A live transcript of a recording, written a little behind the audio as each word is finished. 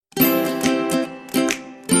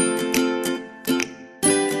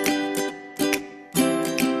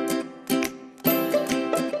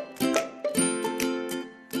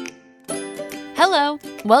Hello,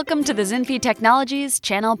 welcome to the Zinfi Technologies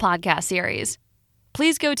channel podcast series.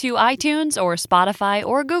 Please go to iTunes or Spotify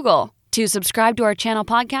or Google to subscribe to our channel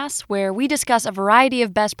podcasts where we discuss a variety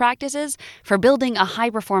of best practices for building a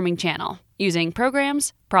high-performing channel using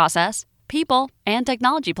programs, process, people, and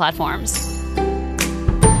technology platforms.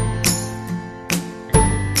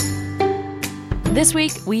 This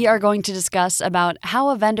week, we are going to discuss about how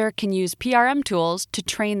a vendor can use PRM tools to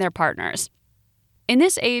train their partners. In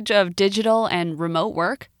this age of digital and remote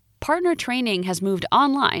work, partner training has moved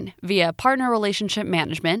online via partner relationship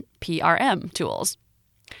management, PRM, tools.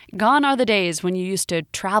 Gone are the days when you used to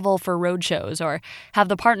travel for roadshows or have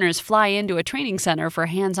the partners fly into a training center for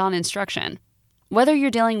hands-on instruction. Whether you're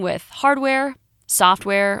dealing with hardware,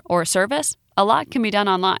 software, or service, a lot can be done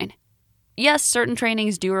online. Yes, certain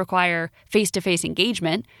trainings do require face-to-face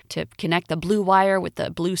engagement to connect the blue wire with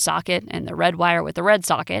the blue socket and the red wire with the red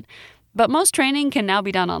socket, but most training can now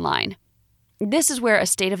be done online. This is where a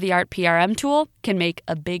state-of-the-art PRM tool can make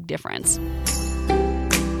a big difference.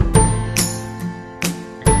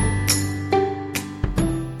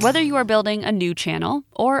 Whether you are building a new channel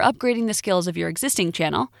or upgrading the skills of your existing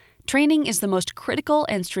channel, training is the most critical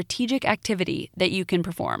and strategic activity that you can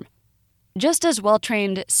perform. Just as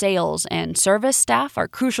well-trained sales and service staff are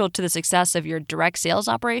crucial to the success of your direct sales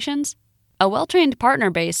operations, a well-trained partner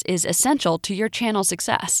base is essential to your channel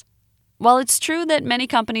success. While it's true that many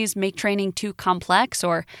companies make training too complex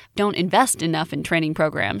or don't invest enough in training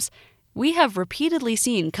programs, we have repeatedly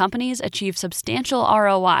seen companies achieve substantial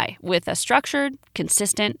ROI with a structured,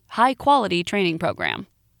 consistent, high-quality training program.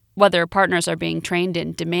 Whether partners are being trained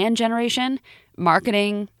in demand generation,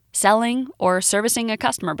 marketing, selling, or servicing a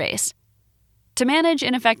customer base. To manage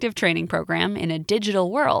an effective training program in a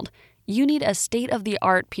digital world, you need a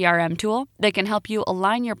state-of-the-art PRM tool that can help you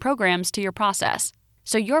align your programs to your process,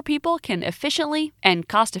 so your people can efficiently and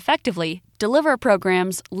cost-effectively deliver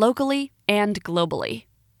programs locally and globally.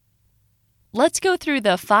 Let's go through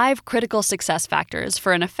the 5 critical success factors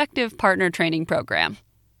for an effective partner training program.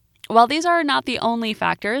 While these are not the only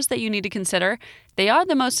factors that you need to consider, they are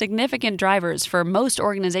the most significant drivers for most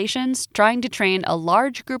organizations trying to train a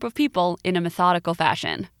large group of people in a methodical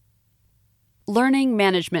fashion. Learning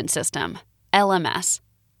Management System, LMS.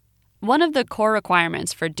 One of the core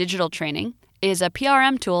requirements for digital training is a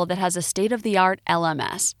PRM tool that has a state-of-the-art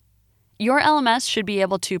LMS. Your LMS should be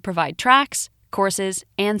able to provide tracks, courses,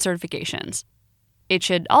 and certifications. It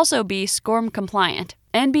should also be SCORM-compliant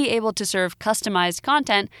and be able to serve customized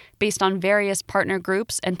content based on various partner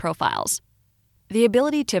groups and profiles. The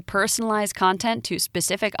ability to personalize content to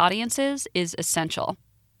specific audiences is essential.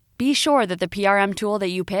 Be sure that the PRM tool that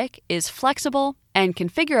you pick is flexible and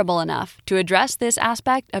configurable enough to address this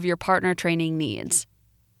aspect of your partner training needs.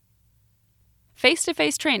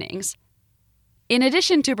 Face-to-face trainings. In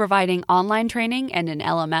addition to providing online training and an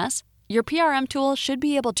LMS, your PRM tool should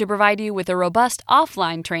be able to provide you with a robust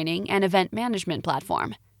offline training and event management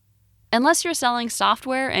platform. Unless you're selling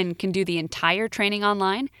software and can do the entire training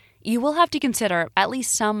online, you will have to consider at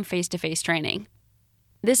least some face-to-face training.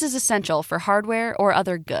 This is essential for hardware or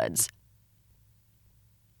other goods.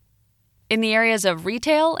 In the areas of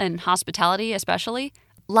retail and hospitality especially,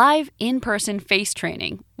 live in-person face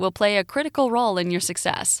training will play a critical role in your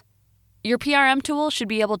success. Your PRM tool should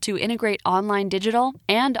be able to integrate online digital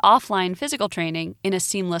and offline physical training in a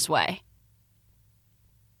seamless way.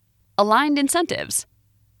 Aligned incentives.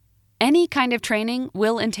 Any kind of training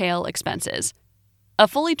will entail expenses. A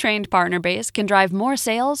fully trained partner base can drive more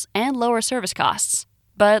sales and lower service costs.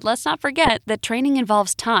 But let's not forget that training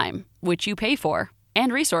involves time, which you pay for,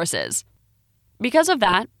 and resources. Because of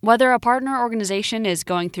that, whether a partner organization is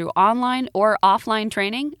going through online or offline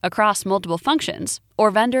training across multiple functions, or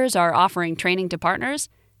vendors are offering training to partners,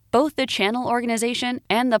 both the channel organization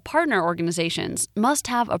and the partner organizations must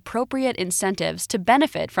have appropriate incentives to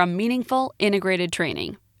benefit from meaningful, integrated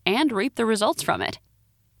training and reap the results from it.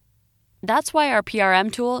 That's why our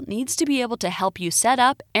PRM tool needs to be able to help you set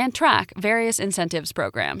up and track various incentives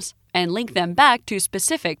programs and link them back to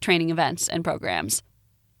specific training events and programs.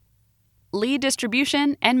 Lead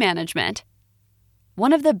distribution and management.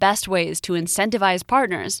 One of the best ways to incentivize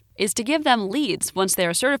partners is to give them leads once they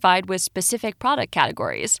are certified with specific product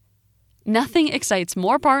categories. Nothing excites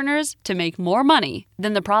more partners to make more money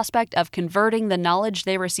than the prospect of converting the knowledge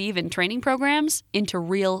they receive in training programs into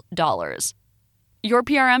real dollars. Your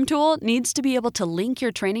PRM tool needs to be able to link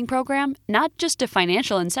your training program not just to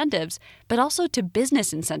financial incentives, but also to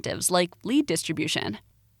business incentives like lead distribution.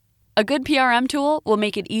 A good PRM tool will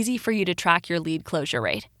make it easy for you to track your lead closure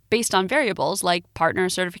rate based on variables like partner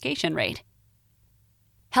certification rate.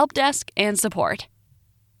 Help desk and support.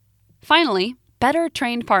 Finally, Better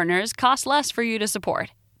trained partners cost less for you to support,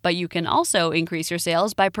 but you can also increase your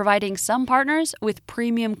sales by providing some partners with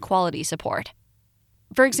premium quality support.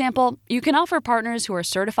 For example, you can offer partners who are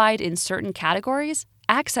certified in certain categories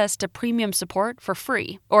access to premium support for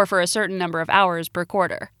free or for a certain number of hours per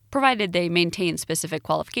quarter, provided they maintain specific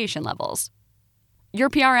qualification levels. Your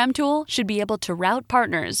PRM tool should be able to route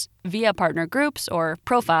partners via partner groups or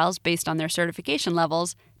profiles based on their certification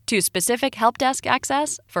levels to specific help desk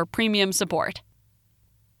access for premium support.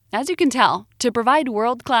 As you can tell, to provide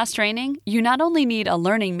world-class training, you not only need a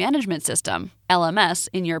learning management system, LMS,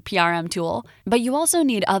 in your PRM tool, but you also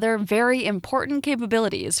need other very important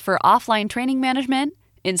capabilities for offline training management,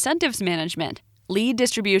 incentives management, lead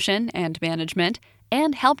distribution and management,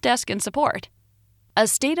 and help desk and support. A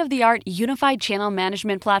state-of-the-art unified channel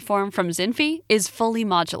management platform from Zinfi is fully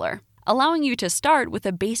modular, allowing you to start with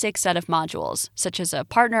a basic set of modules, such as a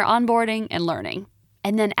partner onboarding and learning,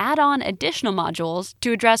 and then add on additional modules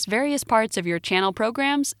to address various parts of your channel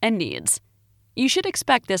programs and needs. You should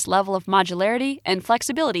expect this level of modularity and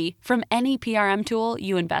flexibility from any PRM tool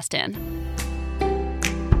you invest in.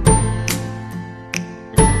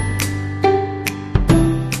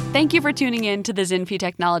 Thank you for tuning in to the Zinfi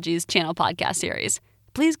Technologies channel podcast series.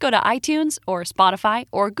 Please go to iTunes or Spotify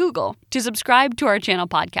or Google to subscribe to our channel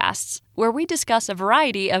podcasts, where we discuss a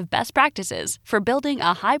variety of best practices for building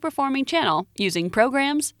a high-performing channel using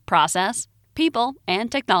programs, process, people,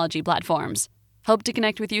 and technology platforms. Hope to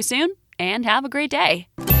connect with you soon, and have a great day.